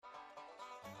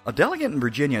A delegate in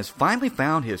Virginia has finally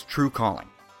found his true calling.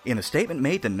 In a statement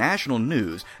made to national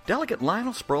news, Delegate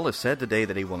Lionel Sproul has said today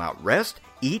that he will not rest,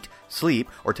 eat, sleep,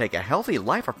 or take a healthy,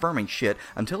 life-affirming shit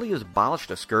until he has abolished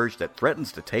a scourge that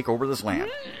threatens to take over this land.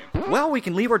 Well, we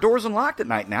can leave our doors unlocked at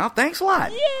night now. Thanks a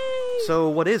lot. Yay! So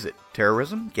what is it?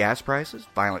 Terrorism? Gas prices?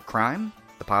 Violent crime?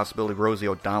 The possibility of Rosie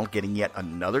O'Donnell getting yet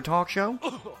another talk show?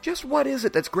 Just what is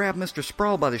it that's grabbed Mr.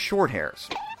 Sproul by the short hairs?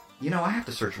 You know, I have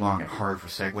to search long and hard for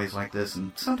segues like this,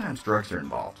 and sometimes drugs are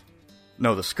involved.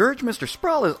 No, the scourge Mr.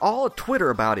 Sproul is all at Twitter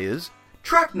about is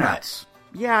truck nuts.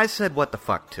 Yeah, I said what the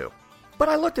fuck too. But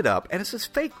I looked it up, and it's this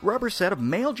fake rubber set of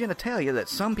male genitalia that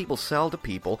some people sell to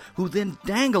people who then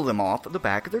dangle them off the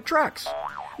back of their trucks.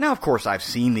 Now, of course, I've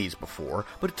seen these before,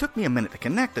 but it took me a minute to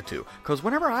connect the two, because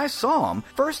whenever I saw them,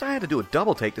 first I had to do a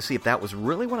double take to see if that was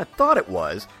really what I thought it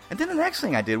was, and then the next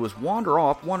thing I did was wander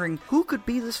off wondering who could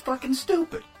be this fucking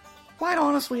stupid. Quite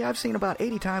honestly, I've seen about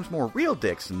 80 times more real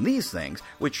dicks than these things,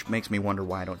 which makes me wonder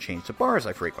why I don't change the bars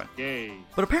I frequent. Yay.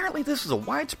 But apparently this is a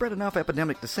widespread enough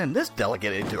epidemic to send this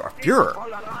delegate into a furor.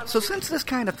 So since this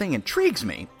kind of thing intrigues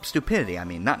me, stupidity, I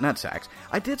mean, not nutsacks,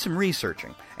 I did some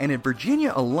researching, and in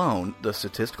Virginia alone, the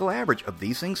statistical average of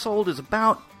these things sold is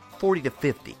about 40 to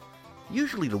 50.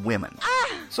 Usually to women.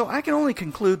 So I can only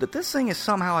conclude that this thing is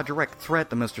somehow a direct threat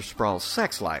to Mr. Sproul's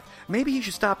sex life. Maybe he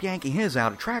should stop yanking his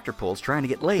out at tractor pulls trying to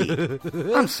get laid.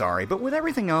 I'm sorry, but with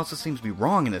everything else that seems to be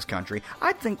wrong in this country,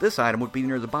 I'd think this item would be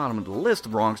near the bottom of the list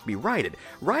of wrongs to be righted,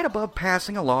 right above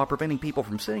passing a law preventing people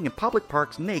from sitting in public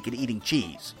parks naked eating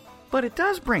cheese. But it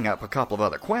does bring up a couple of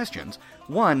other questions.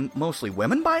 One, mostly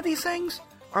women buy these things?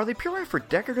 Are they purely for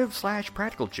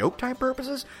decorative/practical joke type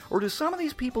purposes, or do some of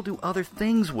these people do other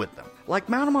things with them? Like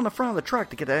mount them on the front of the truck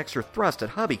to get that extra thrust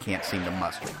that hubby can't seem to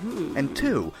muster. And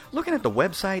two, looking at the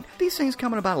website, these things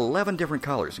come in about 11 different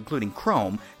colors, including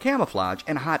chrome, camouflage,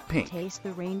 and hot pink. Taste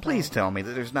the rainbow. Please tell me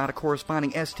that there's not a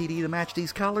corresponding STD to match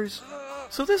these colors?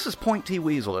 So this is Point T.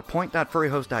 Weasel at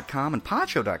point.furryhost.com and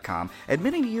poncho.com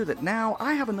admitting to you that now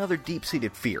I have another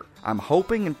deep-seated fear. I'm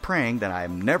hoping and praying that I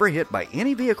am never hit by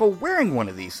any vehicle wearing one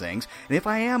of these things, and if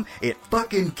I am, it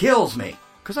fucking kills me.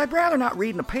 Because I'd rather not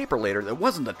read in a paper later that it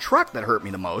wasn't the truck that hurt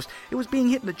me the most, it was being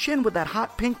hit in the chin with that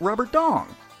hot pink rubber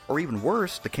dong. Or even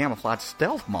worse, the camouflage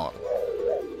stealth model.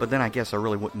 But then I guess I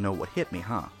really wouldn't know what hit me,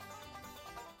 huh?